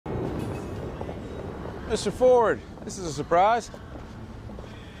Mr. Ford, this is a surprise.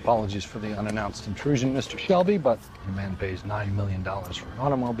 Apologies for the unannounced intrusion, Mr. Shelby, but your man pays $9 million for an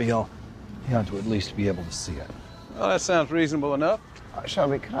automobile. He ought to at least be able to see it. Well, that sounds reasonable enough.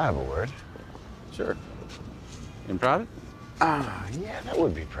 Shelby, can I have a word? Sure. In private? Yeah, that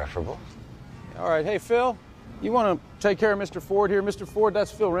would be preferable. All right. Hey, Phil, you want to take care of Mr. Ford here? Mr. Ford,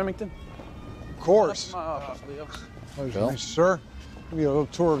 that's Phil Remington. Of course. That's my office, Leo. Pleasure to Phil? meet you, sir. Give you a little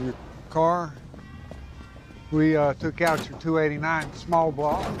tour of your car. We took out your 289 small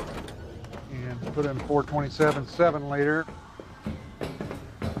block and put in 427 7-liter.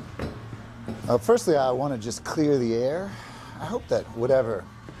 Firstly, I want to just clear the air. I hope that whatever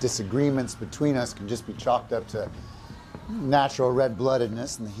disagreements between us can just be chalked up to natural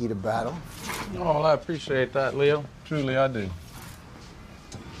red-bloodedness in the heat of battle. Oh, well, I appreciate that, Leo. Truly, I do.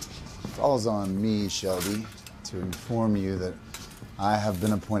 It falls on me, Shelby, to inform you that I have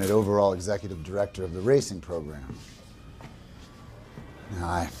been appointed overall executive director of the racing program.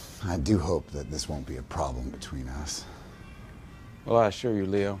 Now, I do hope that this won't be a problem between us. Well, I assure you,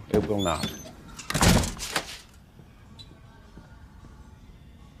 Leo, it will not.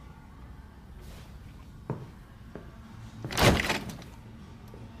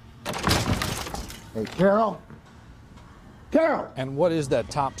 Hey, Carol? Carol! And what is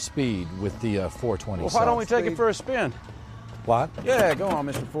that top speed with the 420? Well, why don't we take it for a spin? What? Yeah, go on,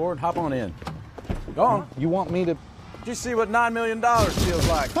 Mr. Ford. Hop on in. Go on. You want me to... Did you see what $9 million feels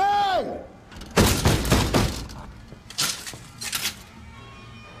like? Hey!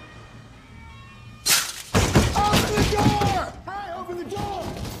 Open the door! Hey, open the door!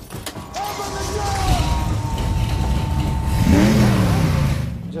 Open the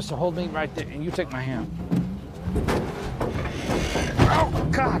door! Just hold me right there, and you take my hand. Oh,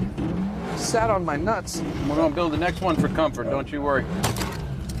 God! Sat on my nuts. We're gonna build the next one for comfort, don't you worry.